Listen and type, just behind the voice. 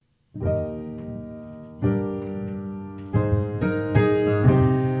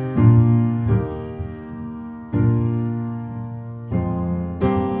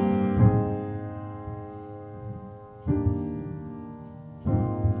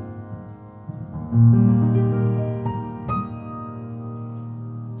Is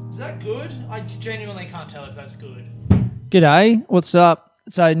that good? I genuinely can't tell if that's good. G'day, what's up?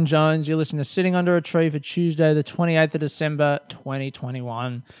 It's Aidan Jones. You're listening to Sitting Under a Tree for Tuesday, the 28th of December,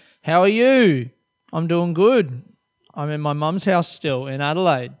 2021. How are you? I'm doing good. I'm in my mum's house still in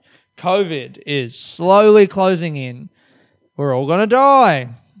Adelaide. COVID is slowly closing in. We're all going to die.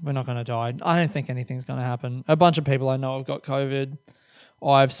 We're not going to die. I don't think anything's going to happen. A bunch of people I know have got COVID.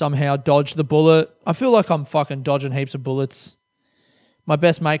 I've somehow dodged the bullet. I feel like I'm fucking dodging heaps of bullets. My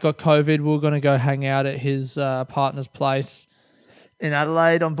best mate got COVID. We were going to go hang out at his partner's place in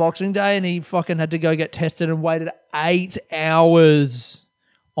Adelaide on Boxing Day, and he fucking had to go get tested and waited 8 hours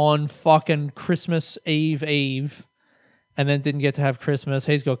on fucking Christmas Eve, and then didn't get to have Christmas.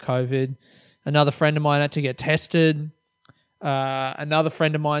 He's got COVID. Another friend of mine had to get tested. Another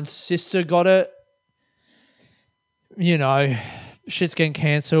friend of mine's sister got it. You know, shit's getting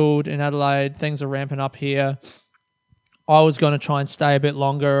cancelled in Adelaide. Things are ramping up here. I was going to try and stay a bit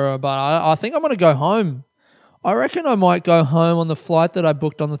longer, but I think I'm going to go home. I reckon I might go home on the flight that I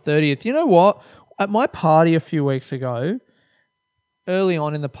booked on the 30th. You know what? At my party a few weeks ago, early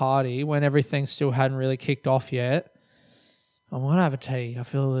on in the party, when everything still hadn't really kicked off yet, I want to have a tea. I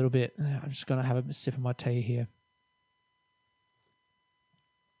feel a little bit... I'm just going to have a sip of my tea here.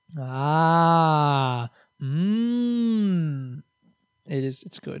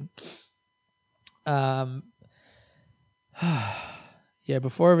 It's good. Yeah,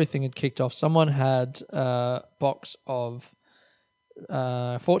 before everything had kicked off, someone had a box of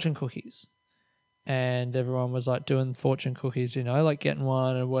fortune cookies. And everyone was like doing fortune cookies, you know, like getting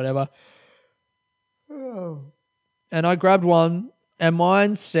one or whatever. And I grabbed one, and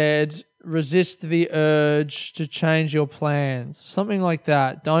mine said, resist the urge to change your plans. Something like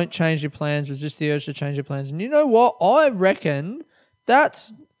that. Don't change your plans, resist the urge to change your plans. And you know what? I reckon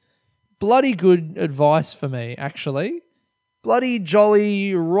that's bloody good advice for me, actually. Bloody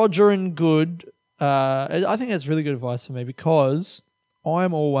jolly Roger and good. I think that's really good advice for me because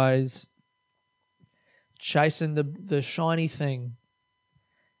I'm always chasing the shiny thing.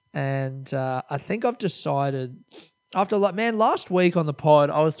 And I think I've decided after last week on the pod,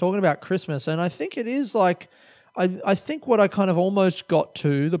 I was talking about Christmas, and I think it is like, I think what I kind of almost got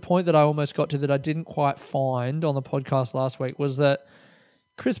to, the point that I almost got to that I didn't quite find on the podcast last week was that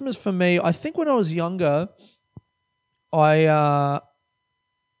Christmas for me, I think when I was younger, I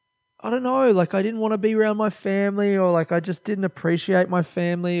don't know, like I didn't want to be around my family, or like I just didn't appreciate my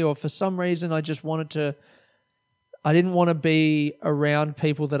family, or for some reason I didn't want to be around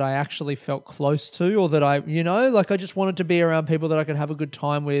people that I actually felt close to, or that I just wanted to be around people that I could have a good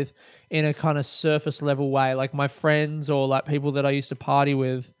time with in a kind of surface level way, like my friends or like people that I used to party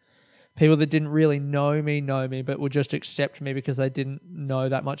with, people that didn't really know me, but would just accept me because they didn't know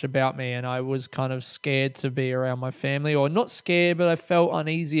that much about me, and I was kind of scared to be around my family, or not scared, but I felt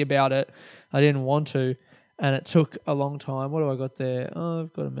uneasy about it. I didn't want to, and it took a long time. What do I got there? Oh,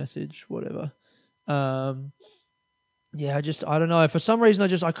 I've got a message, whatever. Yeah, I don't know. For some reason,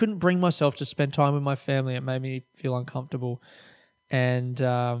 I couldn't bring myself to spend time with my family. It made me feel uncomfortable. And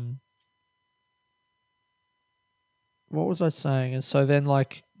what was I saying? And so then,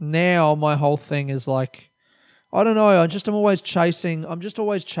 like, now my whole thing is like, I don't know. I'm just always chasing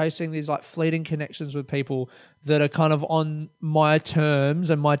these like fleeting connections with people that are kind of on my terms,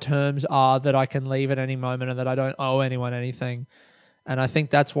 and my terms are that I can leave at any moment and that I don't owe anyone anything. And I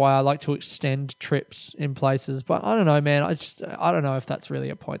think that's why I like to extend trips in places. But I don't know, man. I don't know if that's really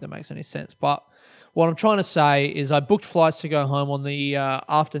a point that makes any sense. But what I'm trying to say is I booked flights to go home on the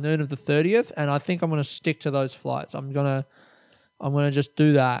afternoon of the 30th, and I think I'm going to stick to those flights. I'm gonna just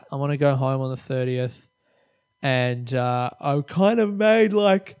do that. I want to go home on the 30th, and I kind of made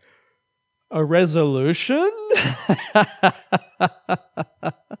like a resolution.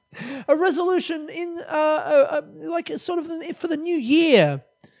 A resolution in like sort of for the new year.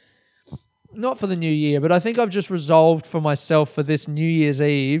 Not for the new year, but I think I've just resolved for myself for this New Year's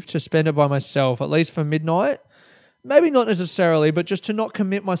Eve to spend it by myself, at least for midnight. Maybe not necessarily, but just to not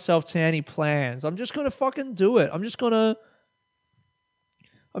commit myself to any plans. I'm just going to fucking do it. I'm just going to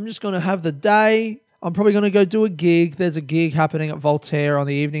have the day. I'm probably going to go do a gig. There's a gig happening at Voltaire on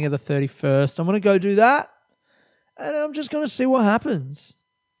the evening of the 31st. I'm going to go do that, and I'm just going to see what happens.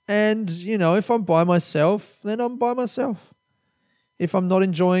 And, you know, if I'm by myself, then I'm by myself. If I'm not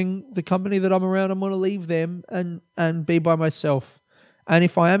enjoying the company that I'm around, I'm going to leave them and be by myself. And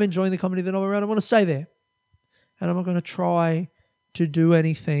if I am enjoying the company that I'm around, I'm going to stay there. And I'm not going to try to do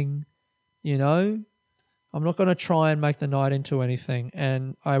anything, you know. I'm not going to try and make the night into anything.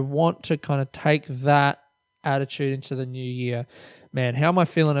 And I want to kind of take that attitude into the new year. Man, how am I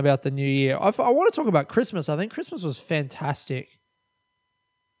feeling about the new year? I want to talk about Christmas. I think Christmas was fantastic.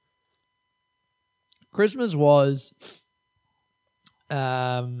 Christmas was,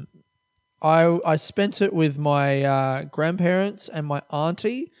 I spent it with my grandparents and my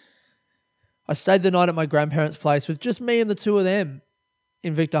auntie. I stayed the night at my grandparents' place with just me and the two of them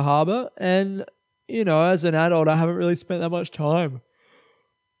in Victor Harbor. And, you know, as an adult, I haven't really spent that much time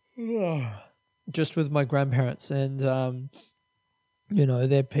just with my grandparents. And, you know,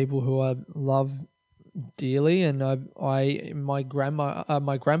 they're people who I love dearly, and my grandpa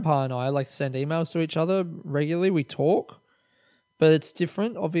and I like send emails to each other regularly. We talk, but it's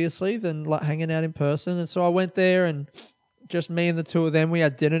different, obviously, than like hanging out in person. And so I went there, and just me and the two of them, we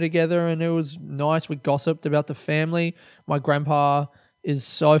had dinner together, and it was nice. We gossiped about the family. My grandpa is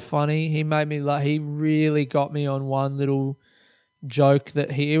so funny. He made me laugh. He really got me on one little joke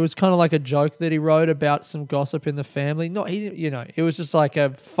that it was kind of like a joke that he wrote about some gossip in the family. It was just like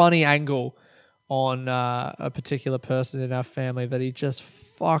a funny angle on a particular person in our family that he just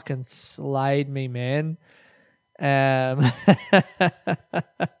fucking slayed me, man. To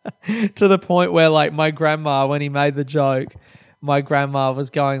the point where, like, my grandma, when he made the joke, my grandma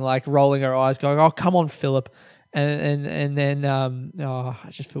was going, like, rolling her eyes, going, "Oh, come on, Philip." And then, I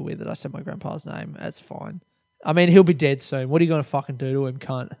just feel weird that I said my grandpa's name. That's fine. I mean, he'll be dead soon. What are you going to fucking do to him,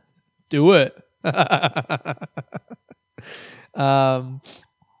 cunt? Do it.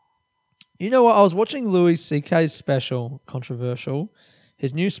 You know what? I was watching Louis C.K.'s special, controversial.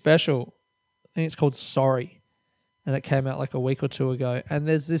 His new special, I think it's called Sorry. And it came out like a week or two ago. And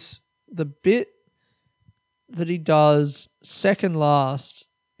there's the bit that he does second last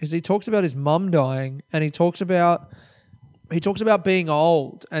is he talks about his mum dying, and he talks about being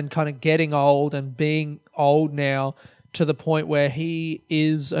old and kind of getting old and being old now to the point where he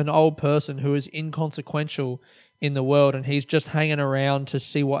is an old person who is inconsequential in the world, and he's just hanging around to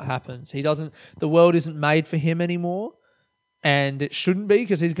see what happens. The world isn't made for him anymore, and it shouldn't be,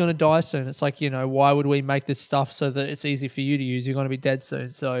 because he's going to die soon. It's like, you know, why would we make this stuff so that it's easy for you to use? You're going to be dead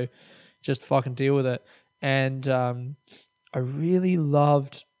soon, so just fucking deal with it. And I really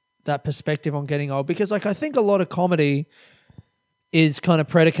loved that perspective on getting old, because like I think a lot of comedy is kind of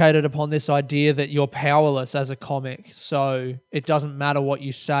predicated upon this idea that you're powerless as a comic, so it doesn't matter what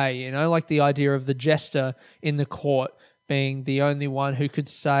you say, you know, like the idea of the jester in the court being the only one who could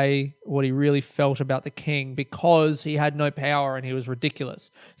say what he really felt about the king because he had no power and he was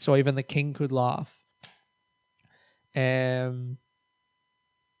ridiculous, so even the king could laugh. And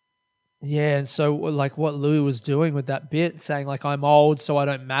so like what Louis was doing with that bit, saying like, I'm old so I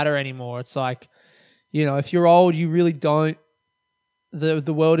don't matter anymore. It's like, you know, if you're old, you really don't,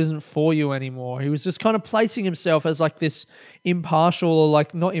 the world isn't for you anymore. He was just kind of placing himself as like this impartial, or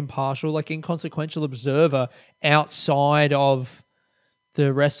like not impartial, like inconsequential observer outside of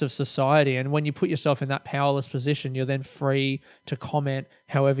the rest of society. And when you put yourself in that powerless position, you're then free to comment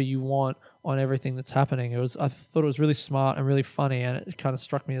however you want on everything that's happening. I thought it was really smart and really funny, and it kind of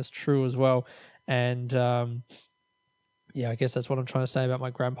struck me as true as well. And I guess that's what I'm trying to say about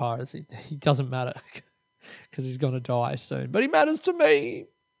my grandpa, is he doesn't matter. Because he's going to die soon. But he matters to me.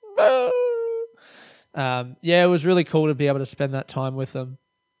 It was really cool to be able to spend that time with them.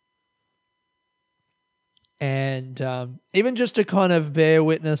 And even just to kind of bear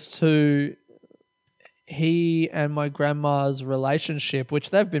witness to he and my grandma's relationship, which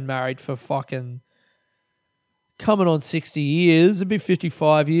they've been married for fucking coming on 60 years. It'd be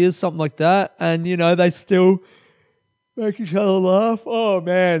 55 years, something like that. And, you know, they still make each other laugh. Oh,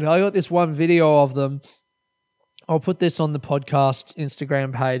 man. I got this one video of them. I'll put this on the podcast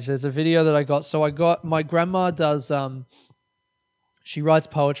Instagram page. There's a video that I got. So my grandma does, she writes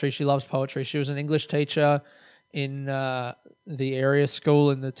poetry. She loves poetry. She was an English teacher in the area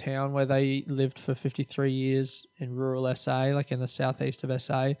school in the town where they lived for 53 years in rural SA, like in the southeast of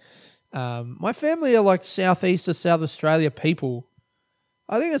SA. My family are like southeast of South Australia people.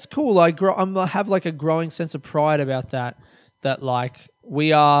 I think it's cool. I have like a growing sense of pride about that like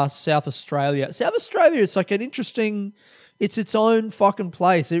we are South Australia. South Australia is like it's its own fucking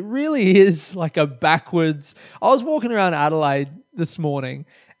place. It really is like a backwards. I was walking around Adelaide this morning,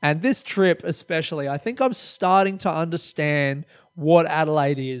 and this trip especially, I think I'm starting to understand what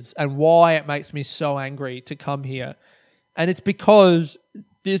Adelaide is and why it makes me so angry to come here. And it's because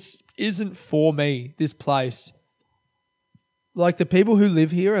this isn't for me, this place. Like the people who live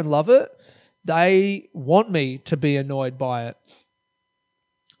here and love it, they want me to be annoyed by it.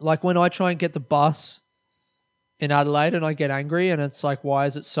 Like when I try and get the bus in Adelaide and I get angry and it's like, why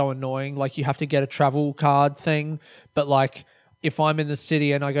is it so annoying? Like you have to get a travel card thing, but like if I'm in the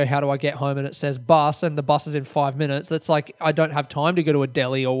city and I go, how do I get home? And it says bus and the bus is in 5 minutes. That's like, I don't have time to go to a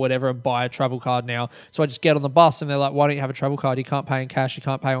deli or whatever and buy a travel card now. So I just get on the bus and they're like, why don't you have a travel card? You can't pay in cash. You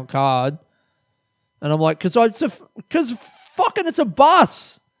can't pay on card. And I'm like, because fucking it's a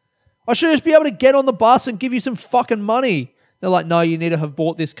bus. I should just be able to get on the bus and give you some fucking money. They're like, no, you need to have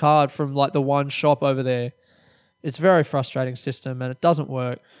bought this card from like the one shop over there. It's a very frustrating system and it doesn't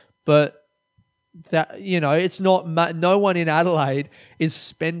work. But that, it's not, no one in Adelaide is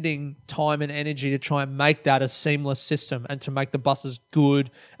spending time and energy to try and make that a seamless system and to make the buses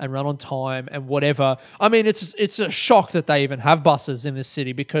good and run on time and whatever. I mean, it's a shock that they even have buses in this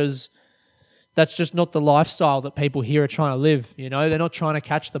city because that's just not the lifestyle that people here are trying to live. They're not trying to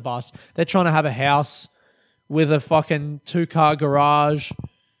catch the bus. They're trying to have a house with a fucking 2-car garage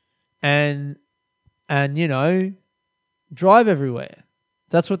and drive everywhere.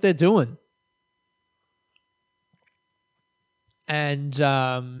 That's what they're doing. And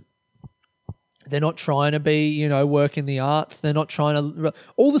they're not trying to be, work in the arts. They're not trying to...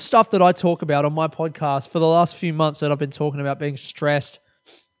 All the stuff that I talk about on my podcast for the last few months that I've been talking about being stressed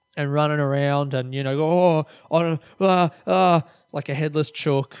and running around and, like a headless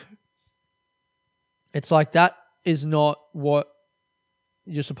chook. It's like that is not what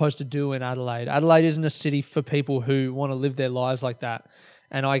you're supposed to do in Adelaide. Adelaide isn't a city for people who want to live their lives like that.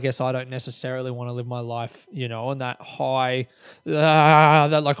 And I guess I don't necessarily want to live my life, on that high,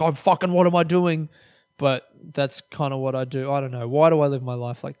 that like, what am I doing? But that's kind of what I do. I don't know. Why do I live my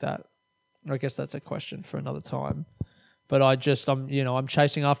life like that? I guess that's a question for another time. But I'm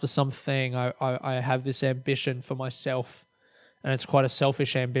chasing after something. I have this ambition for myself, and it's quite a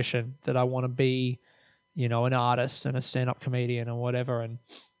selfish ambition that I want to be, an artist and a stand-up comedian and whatever. And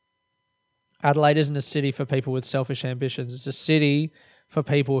Adelaide isn't a city for people with selfish ambitions. It's a city for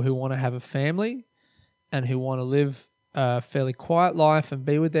people who want to have a family and who want to live a fairly quiet life and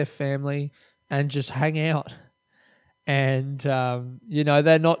be with their family and just hang out. And,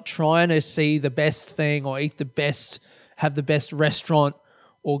 they're not trying to see the best thing or eat the best, have the best restaurant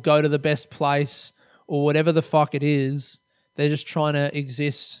or go to the best place or whatever the fuck it is. They're just trying to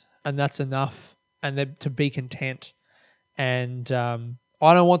exist and that's enough and they're to be content. And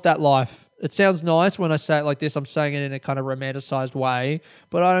I don't want that life. It sounds nice when I say it like this. I'm saying it in a kind of romanticized way,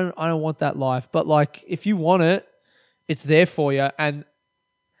 but I don't want that life. But like, if you want it, it's there for you. And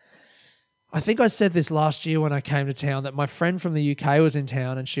I think I said this last year when I came to town that my friend from the UK was in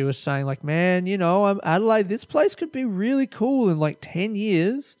town and she was saying like, man, Adelaide, this place could be really cool in like 10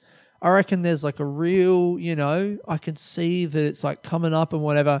 years. I reckon there's like a real, I can see that it's like coming up and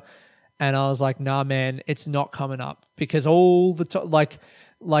whatever. And I was like, nah, man, it's not coming up because all the time,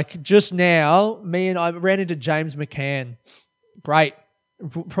 like just now, I ran into James McCann. Great.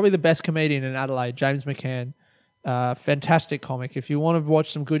 Probably the best comedian in Adelaide, James McCann. Fantastic comic. If you want to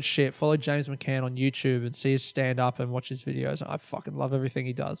watch some good shit, follow James McCann on YouTube and see his stand-up and watch his videos. I fucking love everything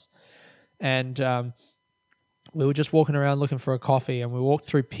he does. And we were just walking around looking for a coffee and we walked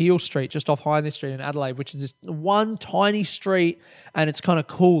through Peel Street, just off Hindley Street in Adelaide, which is this one tiny street and it's kind of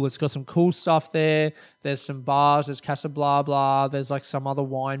cool. It's got some cool stuff there. There's some bars. There's Casa Blah Blah. There's like some other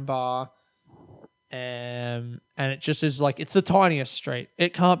wine bar. And it just is like, it's the tiniest street.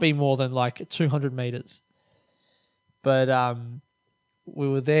 It can't be more than like 200 meters. But we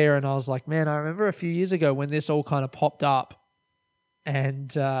were there and I was like, man, I remember a few years ago when this all kind of popped up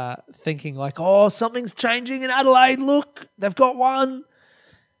and thinking like, oh, something's changing in Adelaide. Look, they've got one.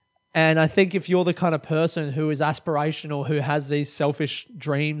 And I think if you're the kind of person who is aspirational, who has these selfish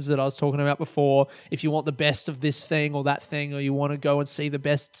dreams that I was talking about before, if you want the best of this thing or that thing, or you want to go and see the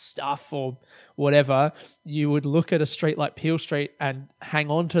best stuff or whatever, you would look at a street like Peel Street and hang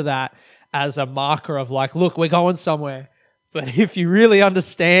on to that as a marker of like, look, we're going somewhere. But if you really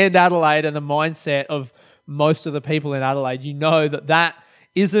understand Adelaide and the mindset of most of the people in Adelaide, you know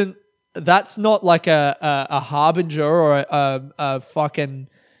that's not like a harbinger or a fucking...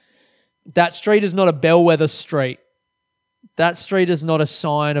 That street is not a bellwether street. That street is not a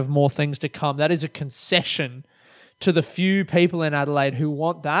sign of more things to come. That is a concession to the few people in Adelaide who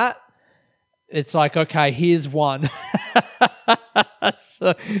want that. It's like, okay, here's one.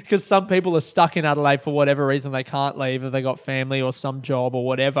 Because some people are stuck in Adelaide for whatever reason. They can't leave, or they got family or some job or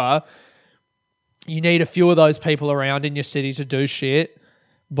whatever. You need a few of those people around in your city to do shit,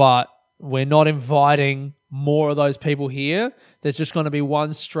 but we're not inviting more of those people here. There's just going to be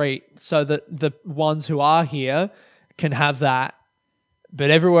one street so that the ones who are here can have that,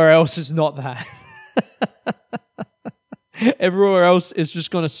 but everywhere else is not that. Everywhere else is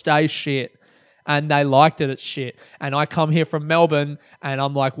just going to stay shit. and they liked it. It's shit. And I come here from Melbourne and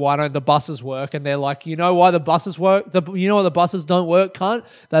I'm like, why don't the buses work? And they're like, you know why the buses work? You know why the buses don't work, cunt?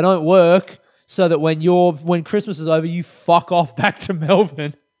 They don't work so that when Christmas is over, you fuck off back to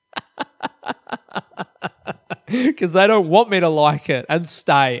Melbourne. Because they don't want me to like it and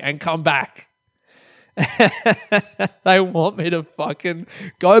stay and come back. They want me to fucking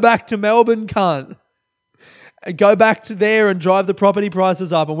go back to Melbourne, cunt. And go back to there and drive the property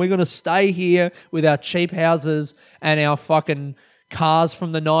prices up. And we're going to stay here with our cheap houses and our fucking cars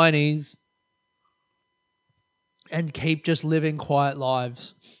from the 90s and keep just living quiet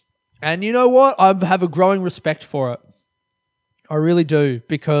lives. And you know what? I have a growing respect for it. I really do.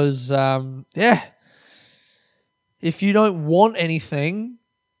 Because, if you don't want anything,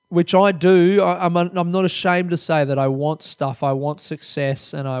 which I do, I'm not ashamed to say that I want stuff. I want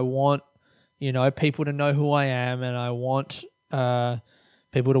success and I want, people to know who I am, and I want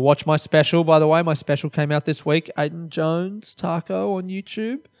people to watch my special. By the way, my special came out this week, Aiden Jones Taco on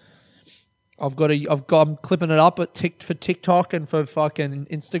YouTube. I'm clipping it up for TikTok and for fucking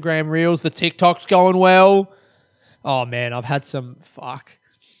Instagram Reels. The TikTok's going well. Oh man, I've had some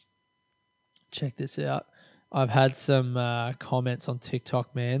check this out. I've had some comments on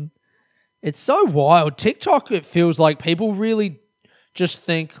TikTok, man. It's so wild. TikTok, it feels like people really just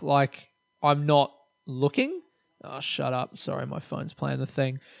think like I'm not looking. Oh, shut up. Sorry, my phone's playing the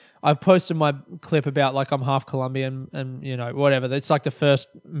thing. I've posted my clip about like I'm half Colombian and, whatever. It's like the first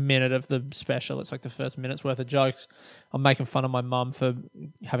minute of the special. It's like the first minute's worth of jokes. I'm making fun of my mum for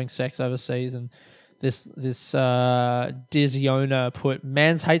having sex overseas, and this Diziona put,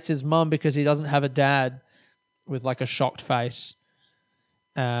 "Mans hates his mum because he doesn't have a dad," with like a shocked face.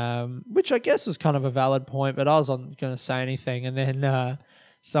 Which I guess was kind of a valid point, but I wasn't going to say anything. And then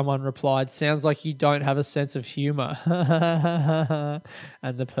someone replied, "Sounds like you don't have a sense of humor."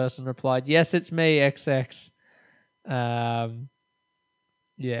 And the person replied, "Yes, it's me, XX."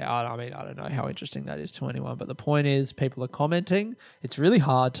 Yeah, I don't know how interesting that is to anyone, but the point is people are commenting. It's really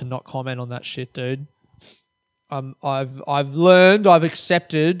hard to not comment on that shit, dude. I've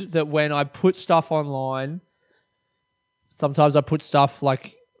accepted that when I put stuff online, sometimes I put stuff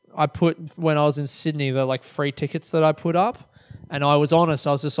like when I was in Sydney, the like free tickets that I put up. And I was honest.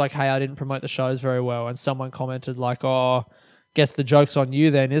 I was just like, hey, I didn't promote the shows very well. And someone commented like, oh, guess the joke's on you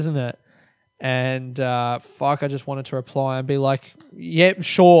then, isn't it? And I just wanted to reply and be like, yep,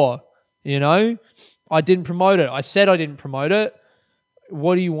 sure. I didn't promote it. I said I didn't promote it.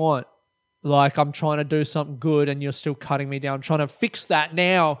 What do you want? Like, I'm trying to do something good and you're still cutting me down. I'm trying to fix that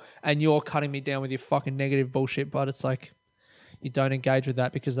now and you're cutting me down with your fucking negative bullshit. But it's like, you don't engage with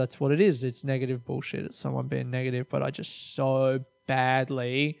that because that's what it is. It's negative bullshit. It's someone being negative. But I just so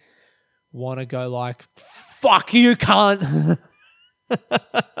badly want to go like, fuck you, cunt.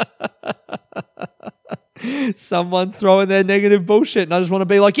 Someone throwing their negative bullshit. And I just want to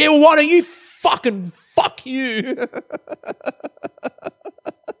be like, yeah, well, why don't you fucking fuck you?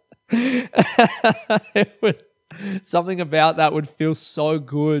 Something about that would feel so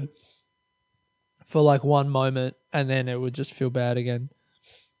good for like one moment, and then it would just feel bad again.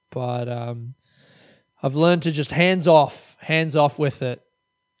 But I've learned to just hands off with it.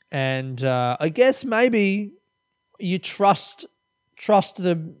 And I guess maybe you trust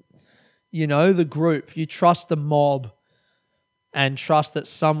the, the group, you trust the mob, and trust that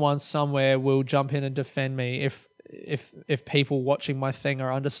someone somewhere will jump in and defend me if people watching my thing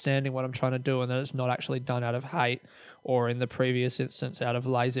are understanding what I'm trying to do and that it's not actually done out of hate or in the previous instance out of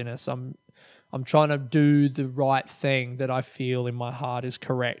laziness. I'm trying to do the right thing that I feel in my heart is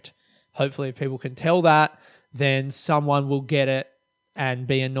correct. Hopefully if people can tell that, then someone will get it and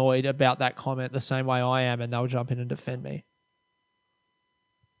be annoyed about that comment the same way I am, and they'll jump in and defend me.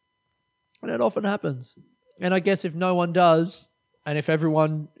 And it often happens. And I guess if no one does, and if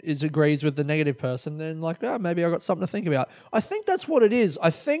everyone agrees with the negative person, then like, maybe I got something to think about. I think that's what it is.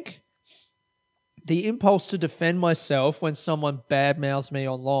 I think the impulse to defend myself when someone badmouths me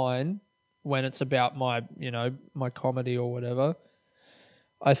online, when it's about my, my comedy or whatever,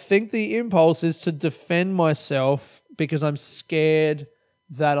 I think the impulse is to defend myself because I'm scared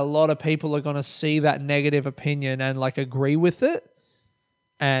that a lot of people are going to see that negative opinion and like agree with it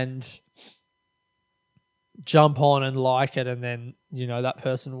and jump on and like it, and then, that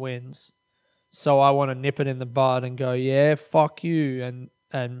person wins. So I want to nip it in the bud and go, yeah, fuck you,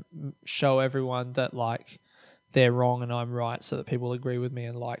 and show everyone that like they're wrong and I'm right so that people agree with me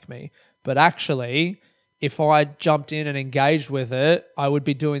and like me. But actually, if I jumped in and engaged with it, I would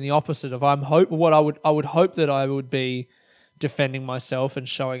be doing the opposite of I would hope that I would be defending myself and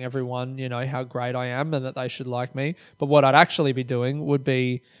showing everyone, how great I am and that they should like me. But what I'd actually be doing would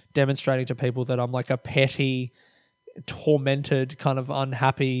be demonstrating to people that I'm like a petty, tormented, kind of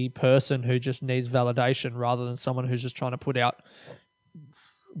unhappy person who just needs validation rather than someone who's just trying to put out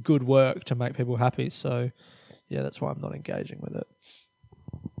good work to make people happy. So, yeah, that's why I'm not engaging with it.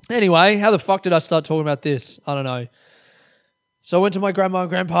 Anyway, how the fuck did I start talking about this? I don't know. So I went to my grandma and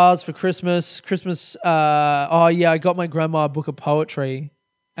grandpa's for Christmas. I got my grandma a book of poetry,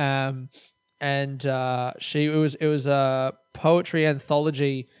 it was a poetry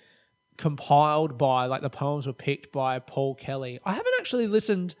anthology compiled by, like, the poems were picked by Paul Kelly. I haven't actually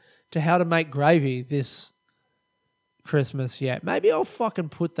listened to How to Make Gravy this Christmas yet. Maybe I'll fucking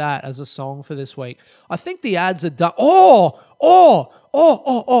put that as a song for this week. I think the ads are done.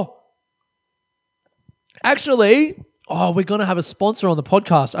 Actually, we're going to have a sponsor on the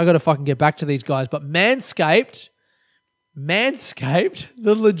podcast. I got to fucking get back to these guys. But Manscaped,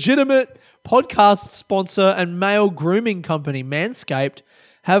 the legitimate podcast sponsor and male grooming company, Manscaped,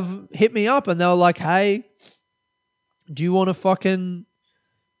 have hit me up and they were like, hey, do you want to fucking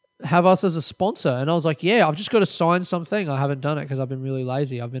have us as a sponsor? And I was like, yeah, I've just got to sign something. I haven't done it because I've been really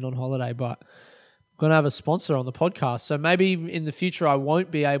lazy. I've been on holiday, but I'm going to have a sponsor on the podcast. So maybe in the future I won't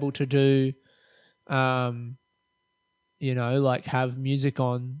be able to do, like have music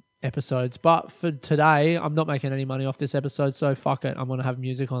on episodes. But for today, I'm not making any money off this episode, so fuck it. I'm going to have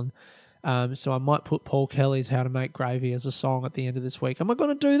music on. So I might put Paul Kelly's How to Make Gravy as a song at the end of this week. Am I going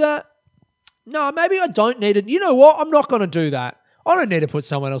to do that? No, maybe I don't need it. You know what? I'm not going to do that. I don't need to put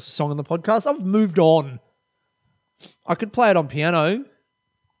someone else's song on the podcast. I've moved on. I could play it on piano.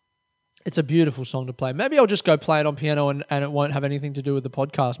 It's a beautiful song to play. Maybe I'll just go play it on piano and it won't have anything to do with the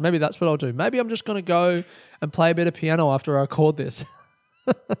podcast. Maybe that's what I'll do. Maybe I'm just going to go and play a bit of piano after I record this.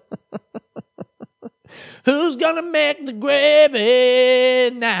 Who's going to make the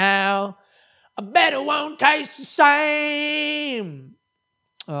gravy now? I bet it won't taste the same.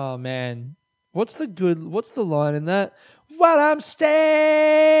 Oh, man. What's the line in that? While I'm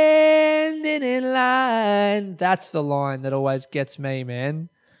standing in line. That's the line that always gets me, man.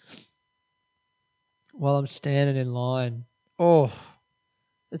 While I'm standing in line. Oh,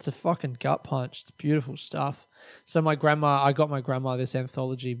 it's a fucking gut punch. It's beautiful stuff. So I got my grandma this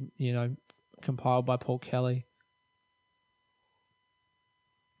anthology, compiled by Paul Kelly.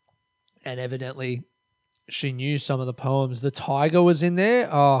 And evidently she knew some of the poems. The Tiger was in there.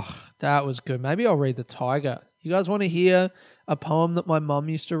 Oh, that was good. Maybe I'll read The Tiger. You guys want to hear a poem that my mum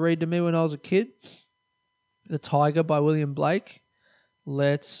used to read to me when I was a kid? The Tiger by William Blake.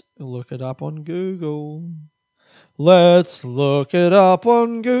 Let's look it up on Google.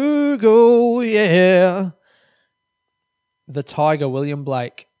 Yeah. The Tiger, William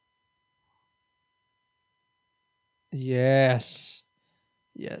Blake. Yes.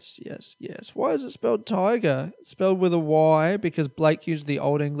 Why is it spelled tiger? It's spelled with a Y because Blake used the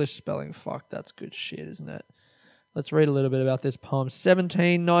Old English spelling. Fuck, that's good shit, isn't it? Let's read a little bit about this poem.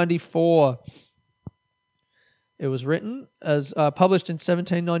 1794. It was written as published in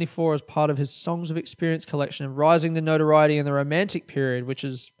 1794 as part of his Songs of Experience collection and rising to notoriety in the Romantic period, which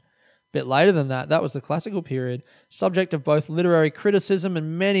is a bit later than that. That was the Classical period. Subject of both literary criticism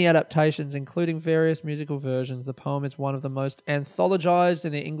and many adaptations, including various musical versions. The poem is one of the most anthologized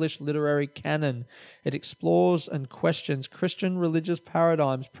in the English literary canon. It explores and questions Christian religious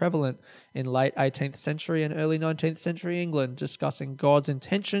paradigms prevalent in late 18th century and early 19th century England, discussing God's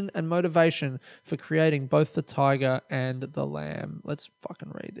intention and motivation for creating both the tiger and the lamb. Let's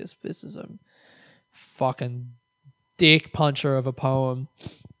fucking read this. This is a fucking dick puncher of a poem.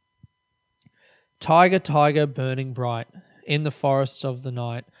 Tiger, tiger, burning bright, in the forests of the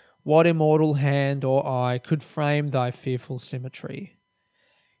night, what immortal hand or eye could frame thy fearful symmetry?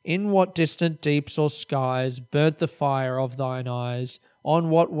 In what distant deeps or skies burnt the fire of thine eyes? On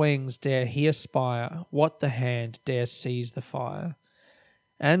what wings dare he aspire? What the hand dare seize the fire?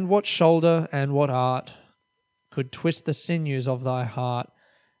 And what shoulder and what art could twist the sinews of thy heart?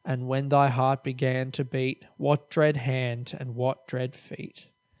 And when thy heart began to beat, what dread hand and what dread feet?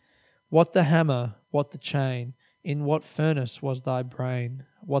 What the hammer, what the chain, in what furnace was thy brain?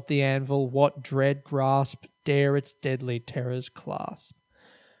 What the anvil, what dread grasp dare its deadly terrors clasp?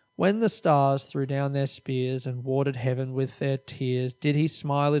 When the stars threw down their spears and watered heaven with their tears, did he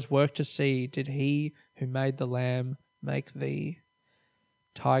smile his work to see? Did he who made the lamb make thee?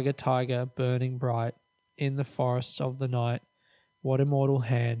 Tiger, tiger, burning bright, in the forests of the night, what immortal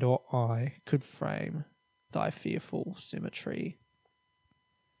hand or eye could frame thy fearful symmetry?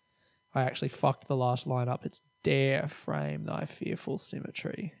 I actually fucked the last line up. It's dare frame thy fearful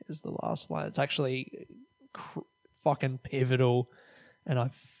symmetry is the last line. It's actually fucking pivotal, and I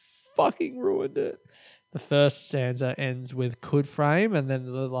fucking ruined it. The first stanza ends with could frame, and then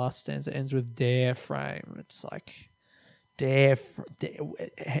the last stanza ends with dare frame. It's like the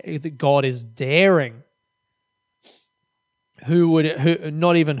God is daring. Who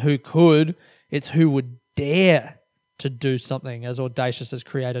not even who could, it's who would dare to do something as audacious as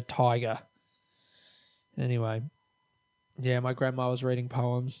create a tiger. Anyway, yeah, my grandma was reading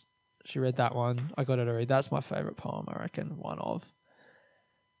poems. She read that one. I got her to read. That's my favorite poem, I reckon, one of.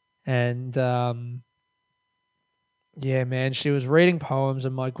 And yeah, man, she was reading poems,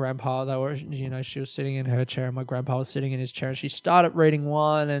 and my grandpa, she was sitting in her chair, and my grandpa was sitting in his chair, and she started reading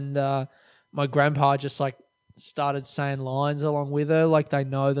one, and my grandpa just like started saying lines along with her, like they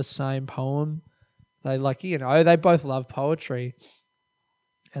know the same poem. They they both love poetry,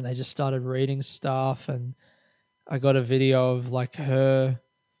 and they just started reading stuff, and I got a video of like her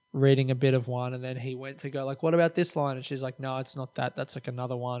reading a bit of one, and then he went to go like, what about this line? And she's like, no, it's not that. That's like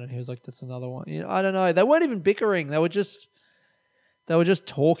another one. And he was like, that's another one. I don't know. They weren't even bickering. They were just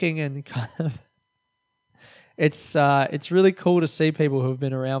talking, and kind of, it's really cool to see people who have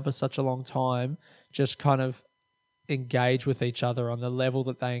been around for such a long time just kind of engage with each other on the level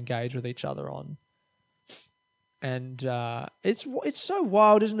that they engage with each other on. And it's so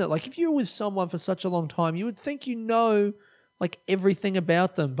wild, isn't it? Like, if you're with someone for such a long time, you would think you know like everything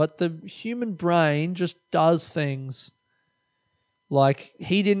about them, but the human brain just does things. Like,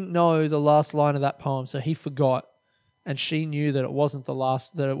 he didn't know the last line of that poem, so he forgot, and she knew that it wasn't the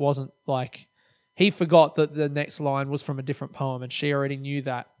last, that it wasn't like, he forgot that the next line was from a different poem, and she already knew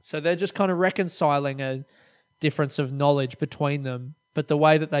that. So they're just kind of reconciling a difference of knowledge between them, but the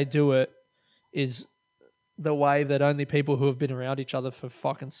way that they do it is the way that only people who have been around each other for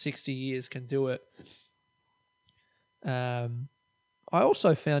fucking 60 years can do it. I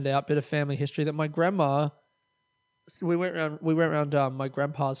also found out, bit of family history, that my grandma, we went around my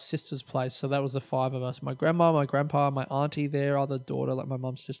grandpa's sister's place, so that was the five of us: my grandma, my grandpa, my auntie, their other daughter, like my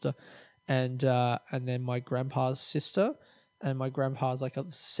mum's sister, and then my grandpa's sister. And my grandpa's like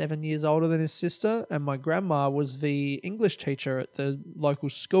 7 years older than his sister, and my grandma was the English teacher at the local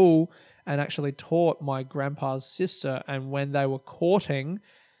school and actually taught my grandpa's sister. And when they were courting,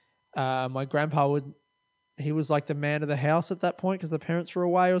 my grandpa he was like the man of the house at that point because the parents were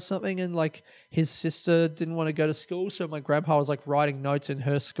away or something, and like his sister didn't want to go to school, so my grandpa was like writing notes in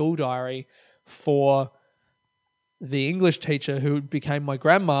her school diary for the English teacher who became my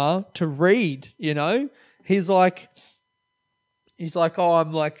grandma to read. He's like, oh,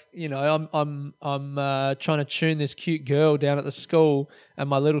 I'm like, I'm trying to tune this cute girl down at the school, and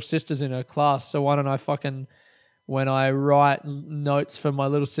my little sister's in her class, so why don't I fucking, when I write notes for my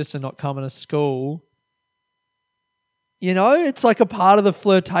little sister not coming to school, it's like a part of the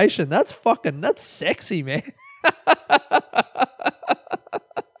flirtation. That's sexy, man.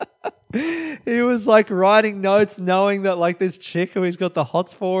 He was like writing notes knowing that like this chick who he's got the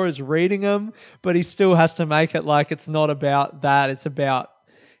hots for is reading them, but he still has to make it like it's not about that. It's about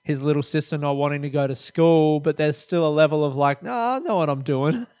his little sister not wanting to go to school, but there's still a level of like, no, I know what I'm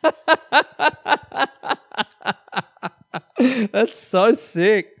doing. That's so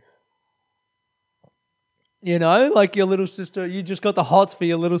sick. Like your little sister, you just got the hots for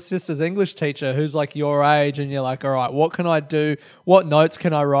your little sister's English teacher who's like your age, and you're like, all right, what can I do? What notes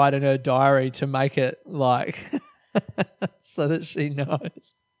can I write in her diary to make it like so that she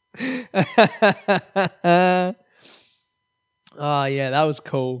knows? Oh, yeah, that was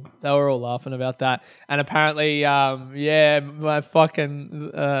cool. They were all laughing about that. And apparently, my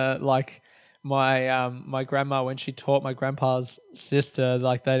fucking, my grandma, when she taught my grandpa's sister,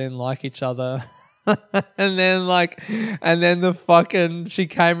 like they didn't like each other. and then she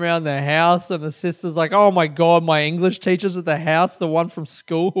came around the house, and the sister's like, oh my God, my English teacher's at the house, the one from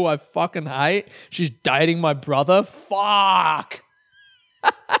school who I fucking hate. She's dating my brother. Fuck.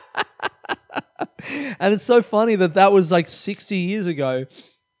 And it's so funny that was like 60 years ago.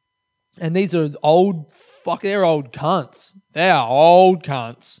 And these are they're old cunts. They are old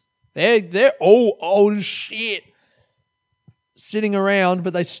cunts. They're all old as shit. Sitting around,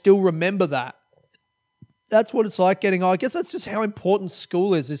 but they still remember that. That's what it's like getting old. I guess that's just how important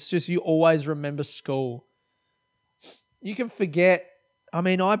school is. It's just you always remember school. You can forget. I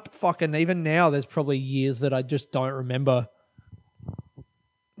mean, even now, there's probably years that I just don't remember.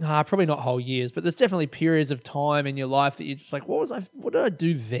 Probably not whole years, but there's definitely periods of time in your life that you're just like, what did I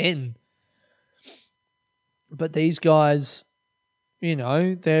do then? But these guys,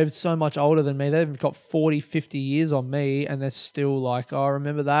 they're so much older than me. They've got 40, 50 years on me, and they're still like, oh, I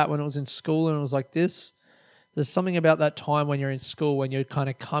remember that when it was in school and it was like this. There's something about that time when you're in school, when you're kind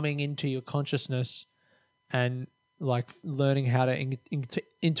of coming into your consciousness and like learning how to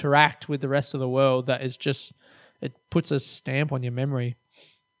interact with the rest of the world, that is just, it puts a stamp on your memory.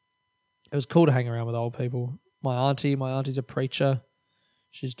 It was cool to hang around with old people. My auntie's a preacher.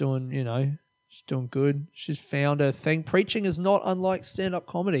 She's doing, she's doing good. She's found her thing. Preaching is not unlike stand-up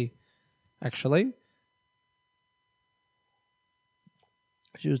comedy, actually.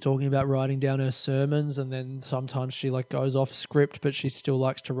 She was talking about writing down her sermons, and then sometimes she like goes off script, but she still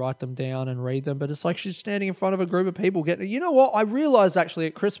likes to write them down and read them. But it's like she's standing in front of a group of people getting, you know what? I realized actually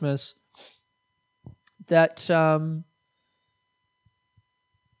at Christmas that,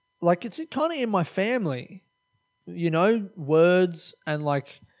 like, it's kind of in my family, words and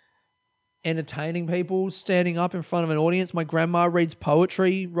like entertaining people, standing up in front of an audience. My grandma writes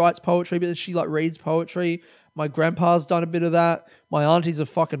poetry, but then she like reads poetry. My grandpa's done a bit of that. My auntie's a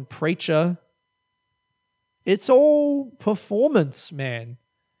fucking preacher. It's all performance, man.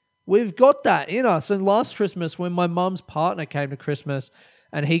 We've got that in us. And last Christmas, when my mum's partner came to Christmas,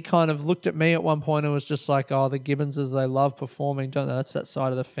 and he kind of looked at me at one point and was just like, oh, the Gibbonses, they love performing, don't they? That's that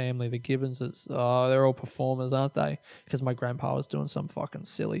side of the family. The Gibbonses, oh, they're all performers, aren't they? Because my grandpa was doing some fucking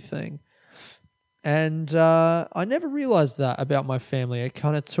silly thing. And I never realized that about my family. It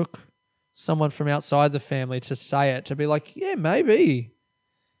kind of took someone from outside the family to say it, to be like, yeah, maybe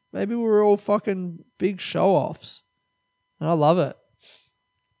we're all fucking big show-offs. And I love it.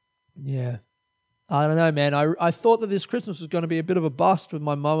 Yeah. I don't know, man. I thought that this Christmas was going to be a bit of a bust with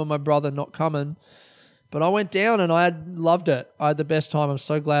my mum and my brother not coming. But I went down and I loved it. I had the best time. I'm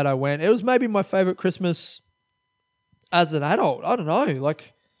so glad I went. It was maybe my favorite Christmas as an adult. I don't know.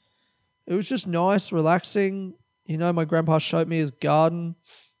 Like, it was just nice, relaxing. My grandpa showed me his garden.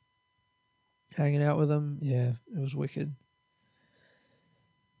 Hanging out with him. Yeah, it was wicked.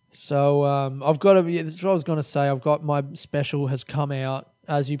 So I've got to, that's what I was going to say. I've got my special has come out.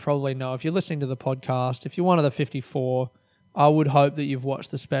 As you probably know, if you're listening to the podcast, if you're one of the 54, I would hope that you've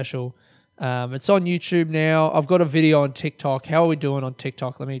watched the special. It's on YouTube now. I've got a video on TikTok. How are we doing on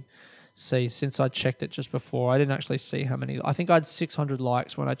TikTok? Let me see. Since I checked it just before, I didn't actually see how many. I think I had 600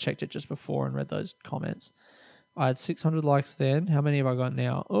 likes when I checked it just before and read those comments. I had 600 likes then. How many have I got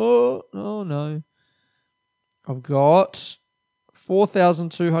now? Oh no. I've got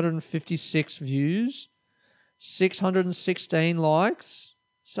 4,256 views, 616 likes.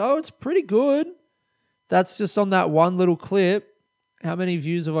 So it's pretty good. That's just on that one little clip. How many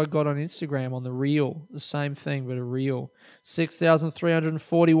views have I got on Instagram on the reel? The same thing, but a reel.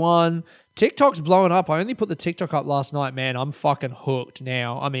 6,341. TikTok's blowing up. I only put the TikTok up last night, man. I'm fucking hooked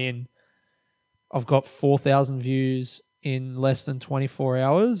now. I'm in. I've got 4,000 views in less than 24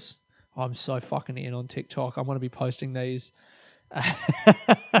 hours. I'm so fucking in on TikTok. I'm going to be posting these.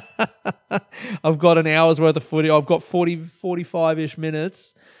 I've got an hour's worth of footage. I've got 45-ish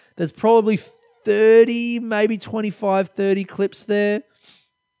minutes. There's probably 30, maybe 25, 30 clips there.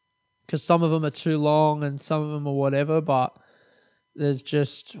 Because some of them are too long and some of them are whatever. But there's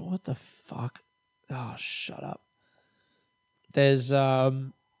just... What the fuck? Oh, shut up. There's...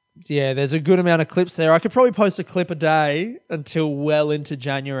 there's a good amount of clips there. I could probably post a clip a day until well into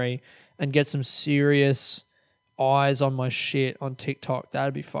January and get some serious eyes on my shit on TikTok.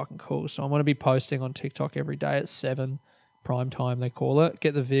 That'd be fucking cool. So I'm going to be posting on TikTok every day at 7 prime time, they call it.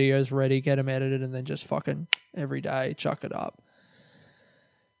 Get the videos ready, get them edited, and then just fucking every day chuck it up.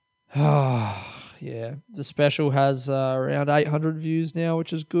 Yeah, the special has around 800 views now,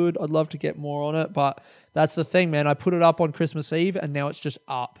 which is good. I'd love to get more on it, but that's the thing, man. I put it up on Christmas Eve, and now it's just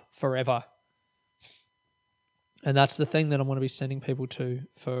up forever. And that's the thing that I'm going to be sending people to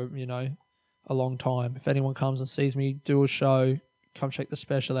for, a long time. If anyone comes and sees me do a show, come check the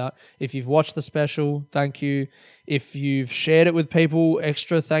special out. If you've watched the special, thank you. If you've shared it with people,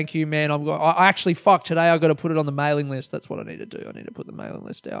 extra thank you, man. Today I got to put it on the mailing list. That's what I need to do. I need to put the mailing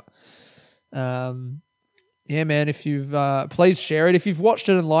list out. Yeah, man, if you've, please share it. If you've watched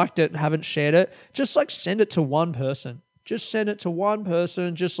it and liked it and haven't shared it, just like send it to one person. Just send it to one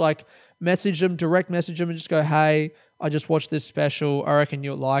person. Just like message them, direct message them and just go, hey, I just watched this special. I reckon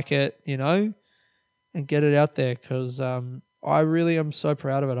you'll like it, and get it out there because I really am so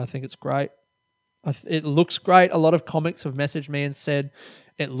proud of it. I think it's great. It looks great. A lot of comics have messaged me and said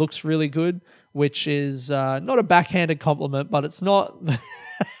it looks really good, which is not a backhanded compliment, but it's not...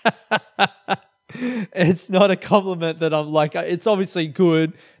 It's not a compliment that I'm like, it's obviously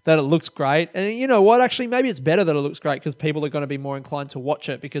good that it looks great. And you know what? Actually, maybe it's better that it looks great because people are going to be more inclined to watch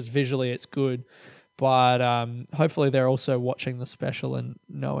it because visually it's good. But hopefully they're also watching the special and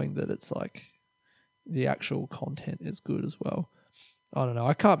knowing that it's like the actual content is good as well. I don't know.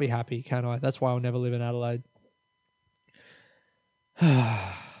 I can't be happy, can I? That's why I'll never live in Adelaide.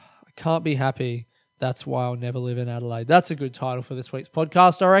 I can't be happy That's Why I'll Never Live in Adelaide. That's a good title for this week's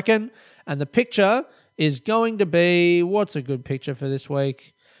podcast, I reckon. And the picture is going to be, what's a good picture for this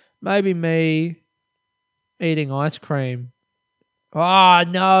week? Maybe me eating ice cream. Oh,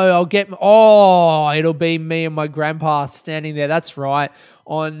 no, it'll be me and my grandpa standing there. That's right.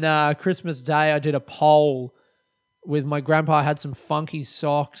 On Christmas Day, I did a poll with my grandpa. I had some funky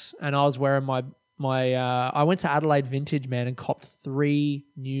socks and I was wearing I went to Adelaide Vintage, man, and copped 3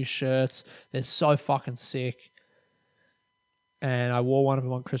 new shirts. They're so fucking sick. And I wore one of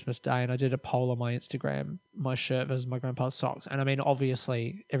them on Christmas Day, and I did a poll on my Instagram, my shirt versus my grandpa's socks. And I mean,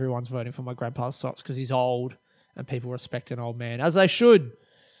 obviously, everyone's voting for my grandpa's socks because he's old and people respect an old man, as they should.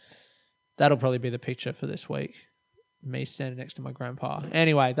 That'll probably be the picture for this week. Me standing next to my grandpa.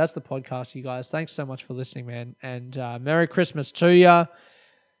 Anyway, that's the podcast, you guys. Thanks so much for listening, man. And Merry Christmas to ya.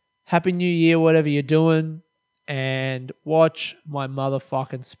 Happy New Year, whatever you're doing. And watch my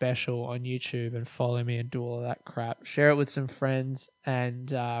motherfucking special on YouTube and follow me and do all of that crap. Share it with some friends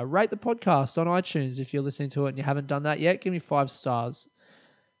and rate the podcast on iTunes if you're listening to it and you haven't done that yet. Give me 5 stars.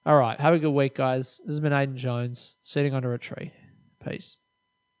 All right. Have a good week, guys. This has been Aiden Jones, sitting under a tree. Peace.